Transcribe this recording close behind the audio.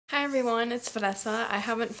Hi everyone, it's Vanessa. I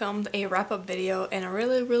haven't filmed a wrap-up video in a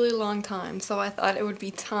really long time, so I thought it would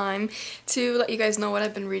be time to let you guys know what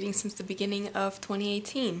I've been reading since the beginning of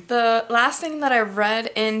 2018. The last thing that I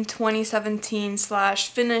read in 2017 slash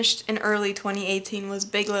finished in early 2018 was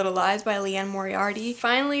Big Little Lies by Liane Moriarty.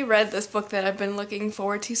 Finally read this book that I've been looking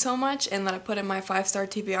forward to so much and that I put in my 5-star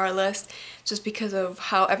TBR list just because of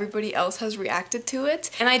how everybody else has reacted to it.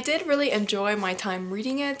 And I did really enjoy my time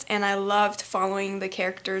reading it, and I loved following the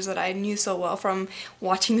characters that I knew so well from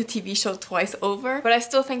watching the TV show twice over. But I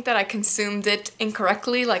still think that I consumed it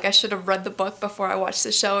incorrectly, like I should have read the book before I watched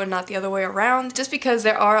the show and not the other way around, just because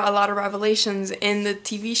there are a lot of revelations in the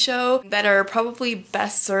TV show that are probably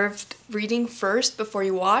best served reading first before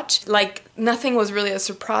you watch. Like, nothing was really a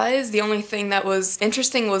surprise. The only thing that was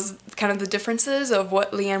interesting was kind of the differences of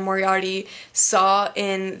what Liane Moriarty saw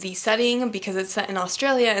in the setting, because it's set in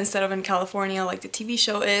Australia instead of in California like the TV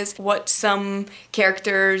show is, what some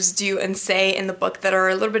characters do and say in the book that are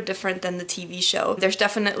a little bit different than the TV show. There's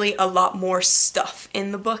definitely a lot more stuff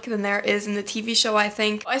in the book than there is in the TV show, I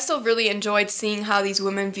think. I still really enjoyed seeing how these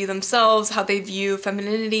women view themselves, how they view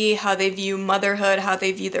femininity, how they view motherhood, how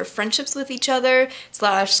they view their friendships with each other,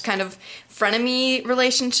 slash kind of frenemy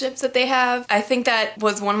relationships that they have. I think that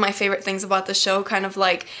was one of my favorite things about the show, kind of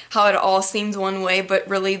like how it all seems one way, but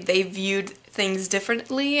really they viewed things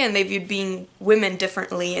differently and they viewed being women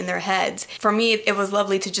differently in their heads. For me, it was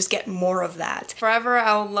lovely to just get more of that. Forever,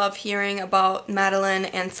 I'll love hearing about Madeline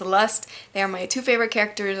and Celeste. They are my two favorite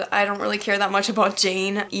characters. I don't really care that much about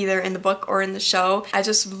Jane, either in the book or in the show. I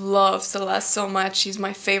just love Celeste so much. She's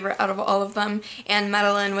my favorite out of all of them, and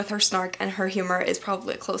Madeline, with her snark and her humor, is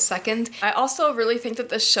probably a close second. I also really think that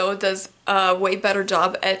the show does a way better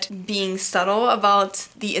job at being subtle about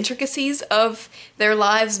the intricacies of their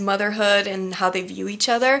lives, motherhood, and how they view each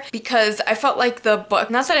other, because I felt like the book,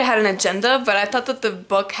 not that it had an agenda, but I thought that the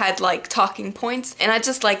book had like talking points, and I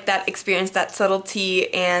just liked that experience, that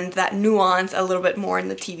subtlety and that nuance a little bit more in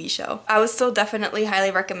the TV show. I would still definitely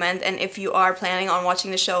highly recommend, and if you are planning on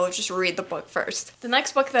watching the show, just read the book first. The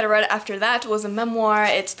next book that I read after that was a memoir.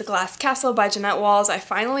 It's The Glass Castle by Jeannette. I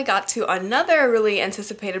finally got to another really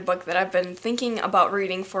anticipated book that I've been thinking about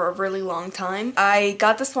reading for a really long time. I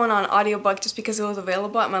got this one on audiobook just because it was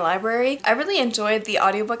available at my library. I really enjoyed the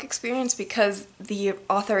audiobook experience because the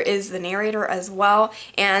author is the narrator as well,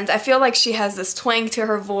 and I feel like she has this twang to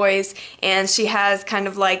her voice, and she has kind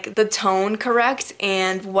of like the tone correct,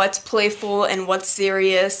 and what's playful and what's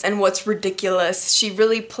serious and what's ridiculous. She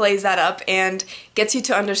really plays that up and gets you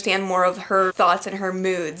to understand more of her thoughts and her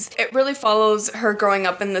moods. It really follows her growing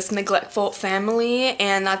up in this neglectful family,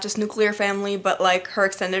 and not just nuclear family, but like her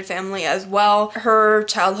extended family as well. Her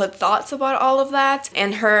childhood thoughts about all of that,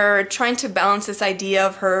 and her trying to balance this idea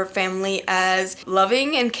of her family as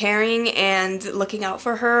loving and caring and looking out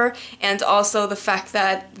for her, and also the fact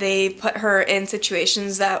that they put her in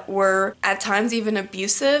situations that were at times even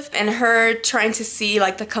abusive, and her trying to see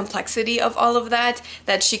like the complexity of all of that,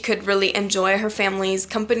 that she could really enjoy her family's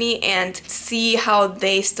company and see how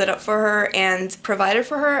they stood up for her and provided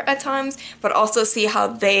for her at times, but also see how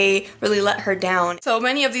they really let her down. So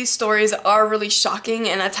many of these stories are really shocking,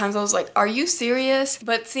 and at times I was like, are you serious?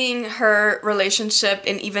 But seeing her relationship,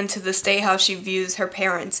 and even to this day how she views her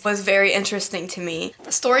parents, was very interesting to me.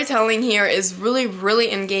 The storytelling here is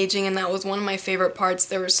really engaging, and that was one of my favorite parts.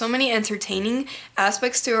 There were so many entertaining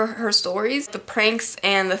aspects to her stories. The pranks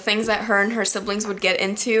and the things that her and her siblings would get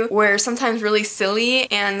into were sometimes really silly,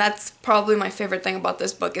 and that's probably my favorite thing about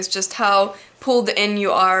this book, is just how pulled in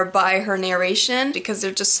you are by her narration, because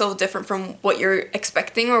they're just so different from what you're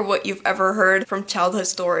expecting or what you've ever heard from childhood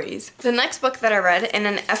stories. The next book that I read in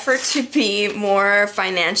an effort to be more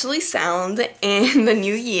financially sound in the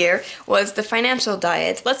new year was The Financial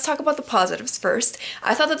Diet. Let's talk about the positives first.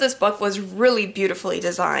 I thought that this book was really beautifully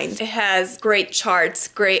designed. It has great charts,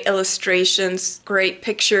 great illustrations, great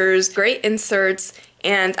pictures, great inserts,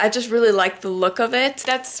 and I just really like the look of it.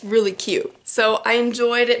 That's really cute. So I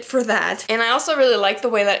enjoyed it for that. And I also really liked the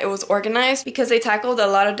way that it was organized, because they tackled a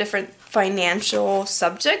lot of different financial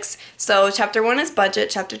subjects. So chapter 1 is budget,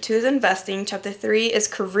 chapter 2 is investing, chapter 3 is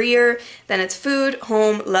career, then it's food,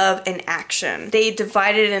 home, love, and action. They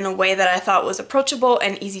divided it in a way that I thought was approachable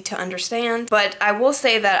and easy to understand. But I will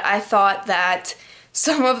say that I thought that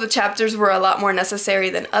Some of the chapters were a lot more necessary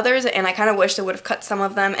than others, and I kind of wish they would have cut some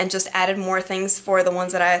of them and just added more things for the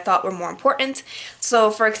ones that I thought were more important. So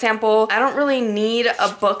for example, I don't really need a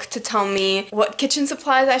book to tell me what kitchen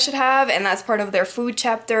supplies I should have, and that's part of their food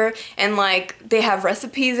chapter, and like they have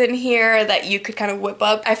recipes in here that you could kind of whip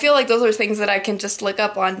up. I feel like those are things that I can just look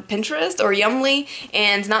up on Pinterest or Yummly,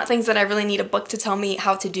 and not things that I really need a book to tell me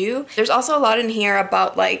how to do. There's also a lot in here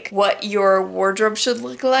about like what your wardrobe should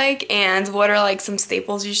look like and what are like some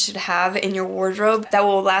staples you should have in your wardrobe that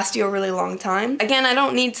will last you a really long time. Again, I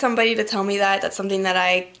don't need somebody to tell me that. That's something that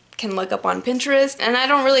I can look up on Pinterest, and I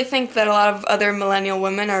don't really think that a lot of other millennial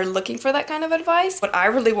women are looking for that kind of advice. What I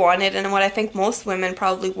really wanted, and what I think most women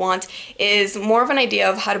probably want, is more of an idea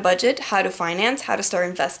of how to budget, how to finance, how to start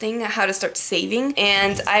investing, how to start saving,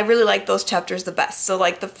 and I really like those chapters the best. So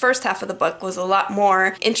like the first half of the book was a lot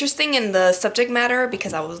more interesting in the subject matter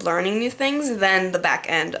because I was learning new things than the back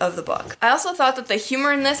end of the book. I also thought that the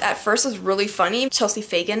humor in this at first was really funny. Chelsea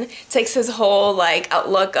Fagan takes his whole like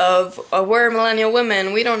outlook of we're millennial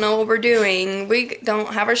women, we don't know what we're doing, we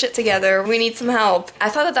don't have our shit together, we need some help. I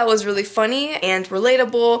thought that that was really funny and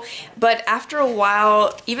relatable, but after a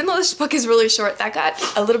while, even though this book is really short, that got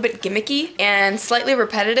a little bit gimmicky and slightly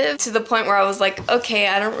repetitive to the point where I was like, okay,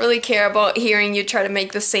 I don't really care about hearing you try to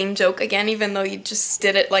make the same joke again, even though you just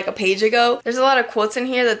did it like a page ago. There's a lot of quotes in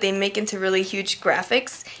here that they make into really huge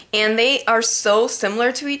graphics, and they are so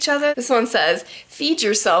similar to each other. This one says, feed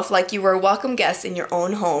yourself like you were a welcome guest in your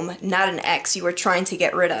own home, not an ex you were trying to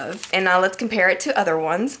get rid of. And now let's compare it to other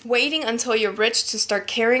ones. Waiting until you're rich to start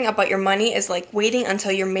caring about your money is like waiting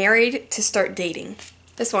until you're married to start dating.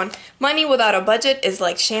 This one, money without a budget is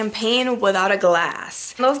like champagne without a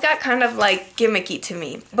glass. Those got kind of like gimmicky to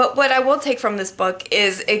me. But what I will take from this book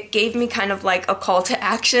is it gave me kind of like a call to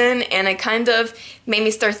action, and it kind of made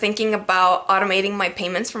me start thinking about automating my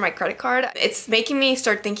payments for my credit card. It's making me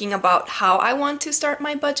start thinking about how I want to start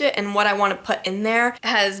my budget and what I want to put in there. It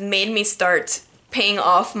has made me start paying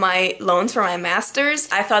off my loans for my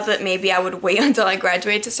master's. I thought that maybe I would wait until I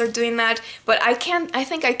graduated to start doing that, but I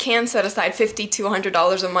think I can set aside $50 to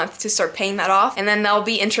 $100 a month to start paying that off, and then there'll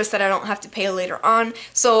be interest that I don't have to pay later on.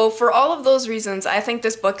 So for all of those reasons, I think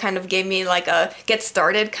this book kind of gave me like a get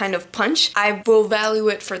started kind of punch. I will value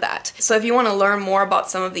it for that. So if you want to learn more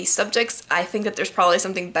about some of these subjects, I think that there's probably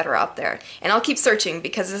something better out there. And I'll keep searching,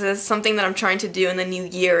 because this is something that I'm trying to do in the new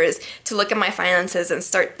year, is to look at my finances and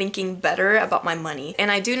start thinking better about my money. And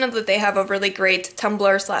I do know that they have a really great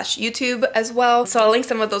Tumblr/YouTube as well, so I'll link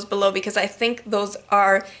some of those below, because I think those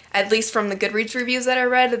are, at least from the Goodreads reviews that I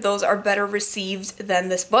read, those are better received than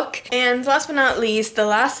this book. And last but not least, the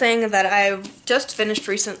last thing that I've just finished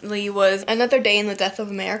recently was Another Day in the Death of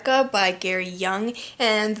America by Gary Younge,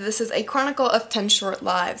 and this is a chronicle of 10 short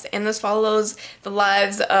lives, and this follows the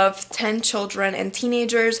lives of 10 children and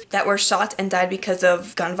teenagers that were shot and died because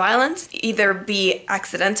of gun violence, either be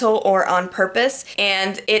accidental or on purpose,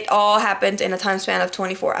 and it all happened in a time span of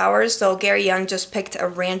 24 hours. So Gary Younge just picked a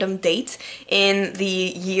random date in the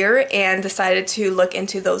year and decided to look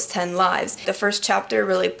into those 10 lives. The first chapter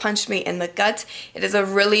really punched me in the gut. It is a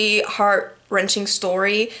really heart-wrenching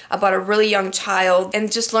story about a really young child, and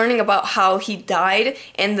just learning about how he died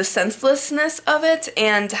and the senselessness of it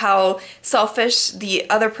and how selfish the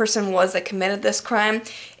other person was that committed this crime.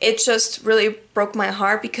 It just really broke my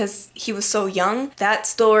heart because he was so young. That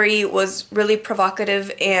story was really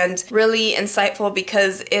provocative and really insightful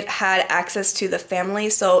because it had access to the family.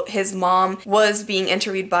 So his mom was being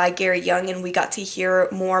interviewed by Gary Younge, and we got to hear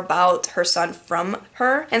more about her son from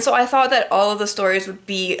her. And so I thought that all of the stories would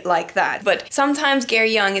be like that. But sometimes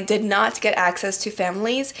Gary Younge did not get access to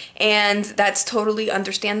families, and that's totally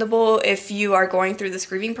understandable if you are going through this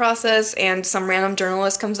grieving process and some random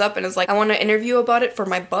journalist comes up and is like, I want to interview about it for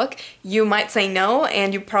my book. You might say no,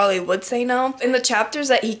 and you probably would say no. In the chapters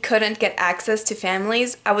that he couldn't get access to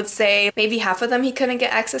families, I would say maybe half of them he couldn't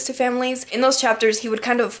get access to families. In those chapters, he would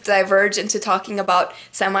kind of diverge into talking about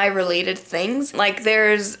semi-related things. Like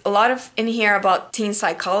there's a lot of in here about teen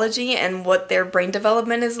psychology and what their brain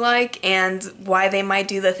development is like and why they might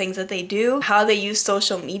do the things that they do, how they use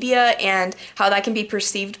social media and how that can be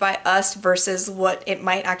perceived by us versus what it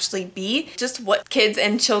might actually be. Just what kids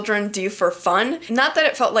and children do for fun. Not that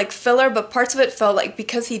it felt like filler, but parts of it felt like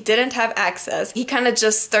because he didn't have access, he kind of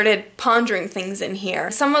just started pondering things in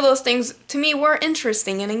here. Some of those things to me were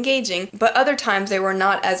interesting and engaging, but other times they were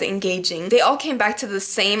not as engaging. They all came back to the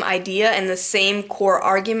same idea and the same core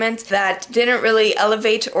argument that didn't really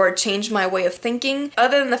elevate or change my way of thinking,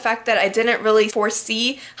 other than the fact that I didn't really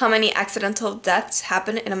foresee how many accidental deaths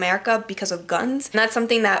happen in America because of guns. And that's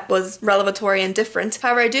something that was revelatory and different.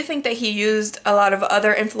 However, I do think that he used a lot of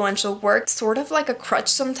other influential work, sort of like a crutch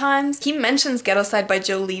sometimes. He mentions Ghetto-Side by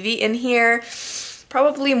Joe Levy in here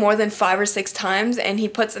probably more than 5 or 6 times, and he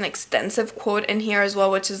puts an extensive quote in here as well,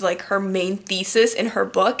 which is like her main thesis in her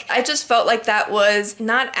book. I just felt like that was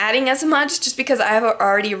not adding as much just because I have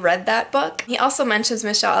already read that book. He also mentions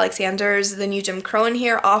Michelle Alexander's The New Jim Crow in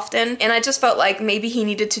here often, and I just felt like maybe he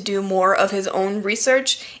needed to do more of his own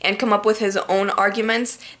research and come up with his own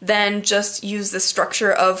arguments than just use the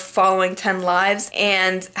structure of Following 10 Lives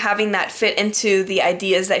and having that fit into the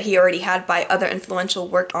ideas that he already had by other influential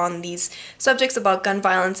work on these subjects about gun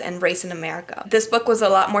violence and race in America. This book was a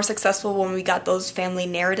lot more successful when we got those family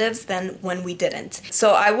narratives than when we didn't.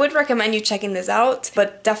 So I would recommend you checking this out,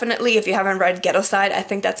 but definitely if you haven't read Ghetto-Side, I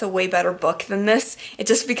think that's a way better book than this. It's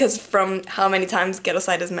just because from how many times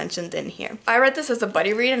Ghetto-Side is mentioned in here. I read this as a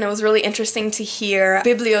buddy read, and it was really interesting to hear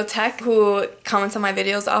Bibliotech, who comments on my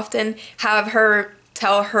videos often, have her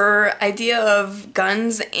tell her idea of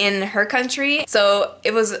guns in her country. So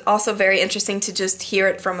it was also very interesting to just hear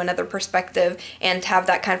it from another perspective and have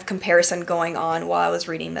that kind of comparison going on while I was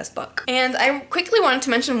reading this book. And I quickly wanted to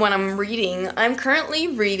mention what I'm reading. I'm currently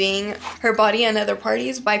reading Her Body and Other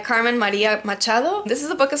Parties by Carmen Maria Machado. This is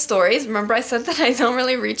a book of stories. Remember I said that I don't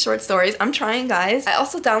really read short stories. I'm trying, guys. I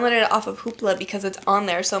also downloaded it off of Hoopla because it's on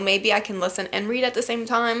there, so maybe I can listen and read at the same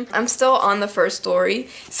time. I'm still on the first story,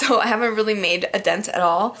 so I haven't really made a dent at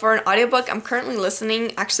all. For an audiobook, I'm currently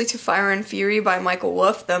listening actually to Fire and Fury by Michael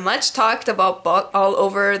Wolff, the much talked about book all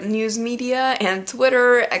over news media and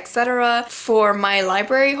Twitter, etc. For my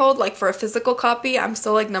library hold, like for a physical copy, I'm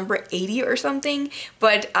still like number 80 or something,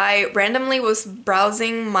 but I randomly was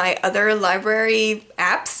browsing my other library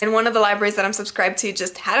apps, and one of the libraries that I'm subscribed to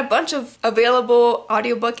just had a bunch of available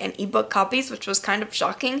audiobook and ebook copies, which was kind of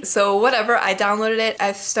shocking. So whatever, I downloaded it,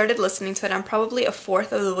 I've started listening to it, I'm probably a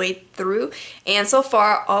fourth of the way through, and so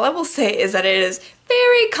far all I will say is that it is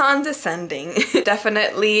very condescending.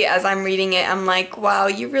 Definitely, as I'm reading it, I'm like, wow,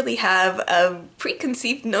 you really have a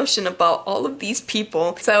preconceived notion about all of these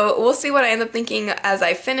people. So we'll see what I end up thinking as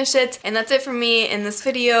I finish it. And that's it for me in this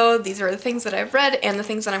video. These are the things that I've read and the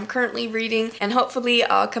things that I'm currently reading. And hopefully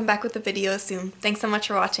I'll come back with a video soon. Thanks so much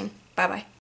for watching. Bye bye.